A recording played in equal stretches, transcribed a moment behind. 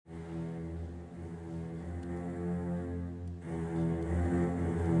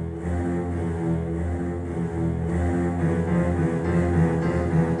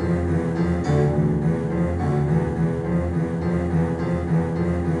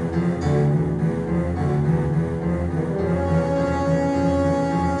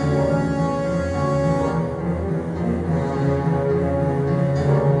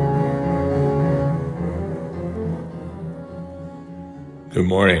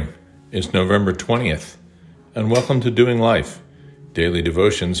morning. It's November 20th, and welcome to Doing Life, daily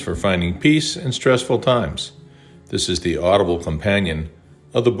devotions for finding peace in stressful times. This is the audible companion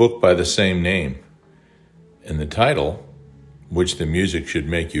of the book by the same name. And the title, which the music should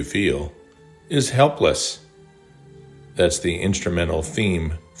make you feel, is Helpless. That's the instrumental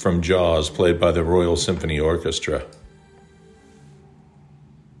theme from Jaws played by the Royal Symphony Orchestra.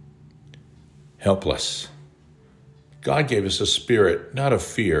 Helpless. God gave us a spirit not of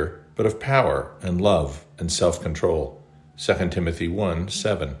fear, but of power and love and self-control. 2 Timothy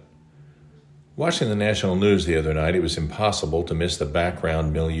 1:7. Watching the national news the other night, it was impossible to miss the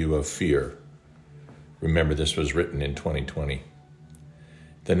background milieu of fear. Remember, this was written in 2020.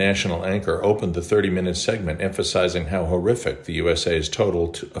 The national anchor opened the 30-minute segment emphasizing how horrific the USA's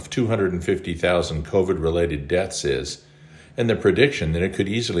total of 250,000 COVID-related deaths is, and the prediction that it could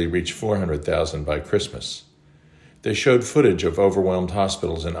easily reach 400,000 by Christmas. They showed footage of overwhelmed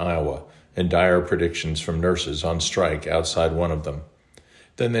hospitals in Iowa and dire predictions from nurses on strike outside one of them.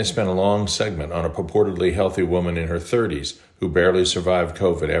 Then they spent a long segment on a purportedly healthy woman in her 30s who barely survived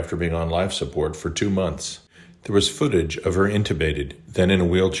COVID after being on life support for 2 months. There was footage of her intubated, then in a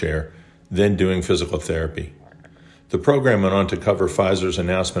wheelchair, then doing physical therapy. The program went on to cover Pfizer's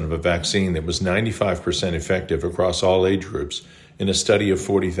announcement of a vaccine that was 95% effective across all age groups in a study of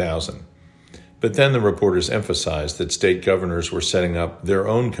 40,000. But then the reporters emphasized that state governors were setting up their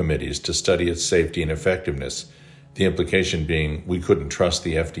own committees to study its safety and effectiveness, the implication being we couldn't trust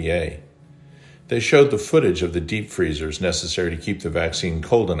the FDA. They showed the footage of the deep freezers necessary to keep the vaccine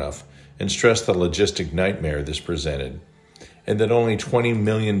cold enough and stressed the logistic nightmare this presented, and that only 20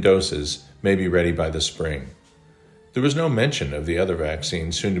 million doses may be ready by the spring. There was no mention of the other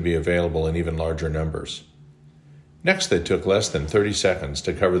vaccines soon to be available in even larger numbers. Next, they took less than 30 seconds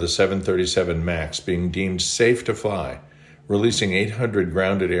to cover the 737 MAX being deemed safe to fly, releasing 800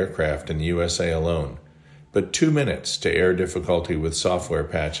 grounded aircraft in the USA alone, but 2 minutes to air difficulty with software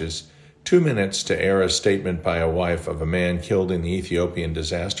patches, 2 minutes to air a statement by a wife of a man killed in the Ethiopian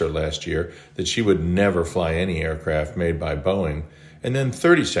disaster last year that she would never fly any aircraft made by Boeing, and then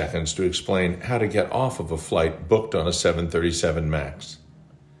 30 seconds to explain how to get off of a flight booked on a 737 MAX.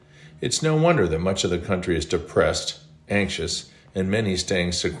 It's no wonder that much of the country is depressed, anxious, and many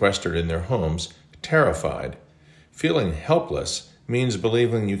staying sequestered in their homes, terrified. Feeling helpless means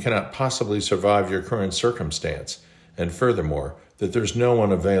believing you cannot possibly survive your current circumstance, and furthermore, that there's no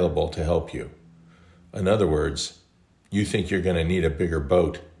one available to help you. In other words, you think you're going to need a bigger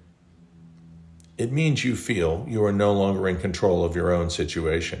boat. It means you feel you are no longer in control of your own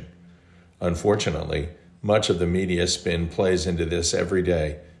situation. Unfortunately, much of the media spin plays into this every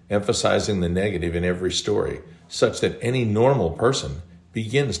day, emphasizing the negative in every story, such that any normal person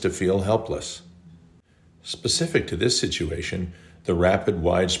begins to feel helpless. Specific to this situation, the rapid,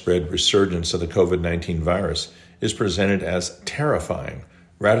 widespread resurgence of the COVID-19 virus is presented as terrifying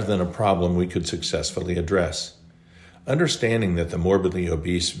rather than a problem we could successfully address. Understanding that the morbidly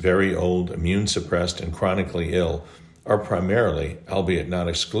obese, very old, immune-suppressed, and chronically ill are primarily, albeit not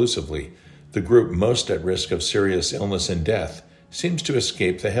exclusively, the group most at risk of serious illness and death seems to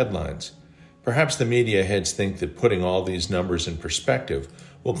escape the headlines. Perhaps the media heads think that putting all these numbers in perspective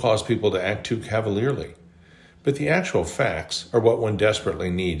will cause people to act too cavalierly. But the actual facts are what one desperately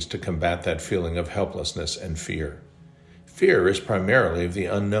needs to combat that feeling of helplessness and fear. Fear is primarily of the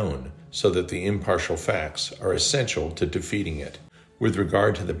unknown, so that the impartial facts are essential to defeating it. With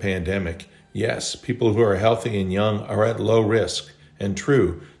regard to the pandemic, yes, people who are healthy and young are at low risk, and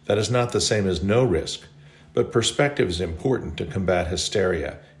true, that is not the same as no risk. But perspective is important to combat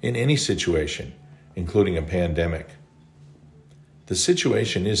hysteria in any situation, including a pandemic. The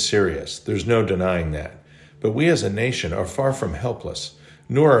situation is serious, there's no denying that, but we as a nation are far from helpless,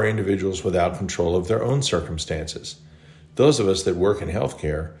 nor are individuals without control of their own circumstances. Those of us that work in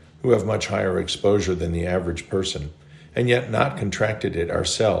healthcare, who have much higher exposure than the average person, and yet not contracted it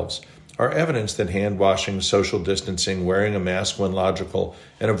ourselves, are evidence that hand-washing, social distancing, wearing a mask when logical,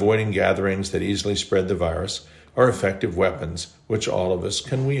 and avoiding gatherings that easily spread the virus are effective weapons which all of us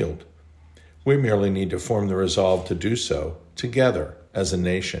can wield. We merely need to form the resolve to do so together as a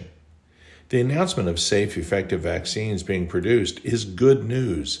nation. The announcement of safe, effective vaccines being produced is good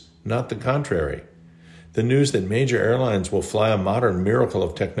news, not the contrary. The news that major airlines will fly a modern miracle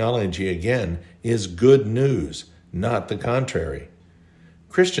of technology again is good news, not the contrary.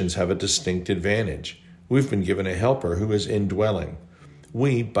 Christians have a distinct advantage. We've been given a helper who is indwelling.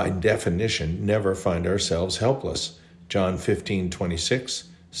 We, by definition, never find ourselves helpless. John 15:26,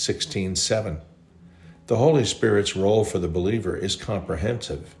 16:7. The Holy Spirit's role for the believer is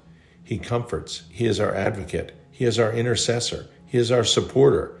comprehensive. He comforts. He is our advocate. He is our intercessor. He is our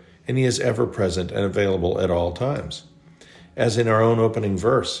supporter, and He is ever present and available at all times. As in our own opening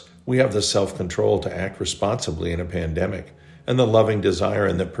verse, we have the self-control to act responsibly in a pandemic, and the loving desire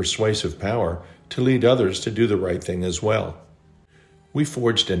and the persuasive power to lead others to do the right thing as well. We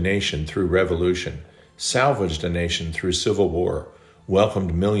forged a nation through revolution, salvaged a nation through civil war,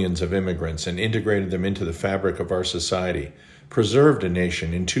 welcomed millions of immigrants and integrated them into the fabric of our society, preserved a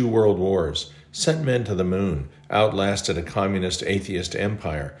nation in 2 world wars, sent men to the moon, outlasted a communist atheist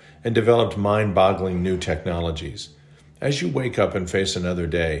empire, and developed mind-boggling new technologies. As you wake up and face another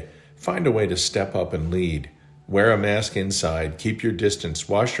day, find a way to step up and lead. Wear a mask inside, keep your distance,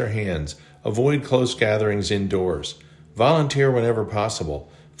 wash your hands, avoid close gatherings indoors. Volunteer whenever possible,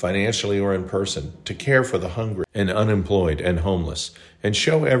 financially or in person, to care for the hungry and unemployed and homeless, and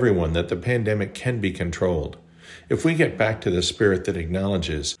show everyone that the pandemic can be controlled. If we get back to the spirit that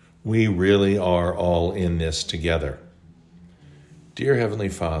acknowledges we really are all in this together. Dear Heavenly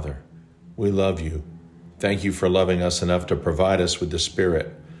Father, we love you. Thank you for loving us enough to provide us with the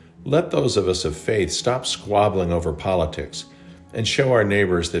Spirit. Let those of us of faith stop squabbling over politics and show our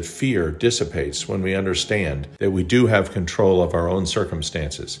neighbors that fear dissipates when we understand that we do have control of our own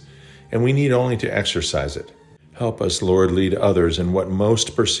circumstances, and we need only to exercise it. Help us, Lord, lead others in what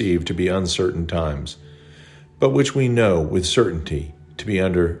most perceive to be uncertain times, but which we know with certainty to be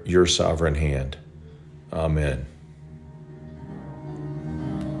under your sovereign hand. Amen.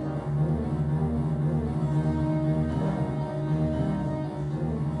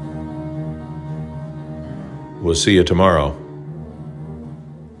 We'll see you tomorrow.